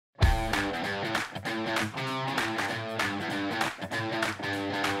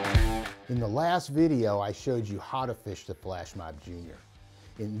last video, I showed you how to fish the Flash Mob Junior.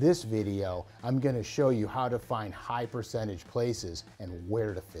 In this video, I'm going to show you how to find high percentage places and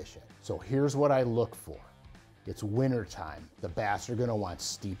where to fish it. So here's what I look for. It's winter time. The bass are going to want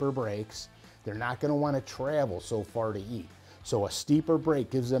steeper breaks. They're not going to want to travel so far to eat. So a steeper break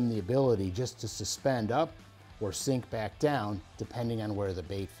gives them the ability just to suspend up or sink back down depending on where the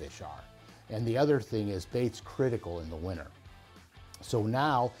bait fish are. And the other thing is bait's critical in the winter. So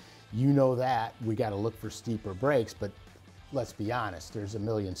now you know that we got to look for steeper breaks, but let's be honest, there's a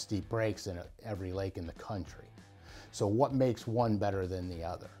million steep breaks in every lake in the country. So what makes one better than the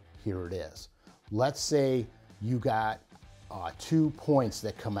other? Here it is. Let's say you got 2 points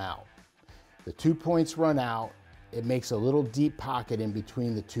that come out. The 2 points run out, it makes a little deep pocket in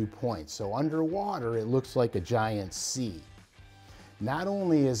between the 2 points. So underwater, it looks like a giant C. Not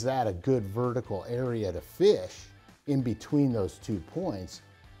only is that a good vertical area to fish in between those 2 points,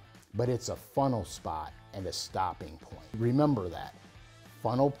 but it's a funnel spot and a stopping point. Remember that.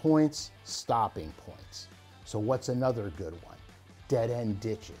 Funnel points, stopping points. So what's another good one? Dead-end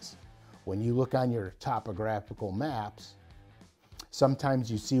ditches. When you look on your topographical maps,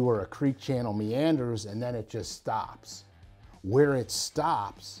 sometimes you see where a creek channel meanders and then it just stops. Where it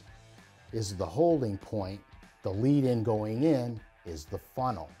stops is the holding point. The lead-in going in is the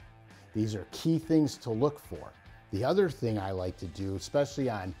funnel. These are key things to look for. The other thing I like to do, especially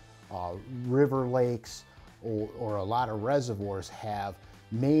on river lakes or a lot of reservoirs, have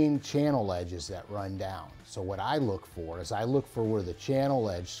main channel edges that run down. So what I look for is I look for where the channel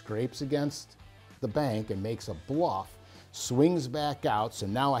edge scrapes against the bank and makes a bluff, swings back out, so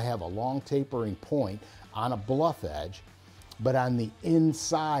now I have a long tapering point on a bluff edge, but on the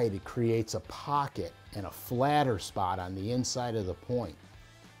inside it creates a pocket and a flatter spot on the inside of the point.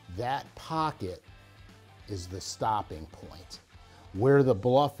 That pocket is the stopping point. Where the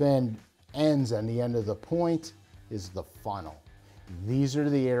bluff end ends on the end of the point is the funnel. These are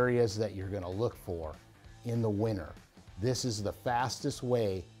the areas that you're going to look for in the winter. This is the fastest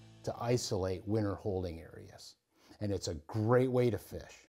way to isolate winter holding areas, and it's a great way to fish.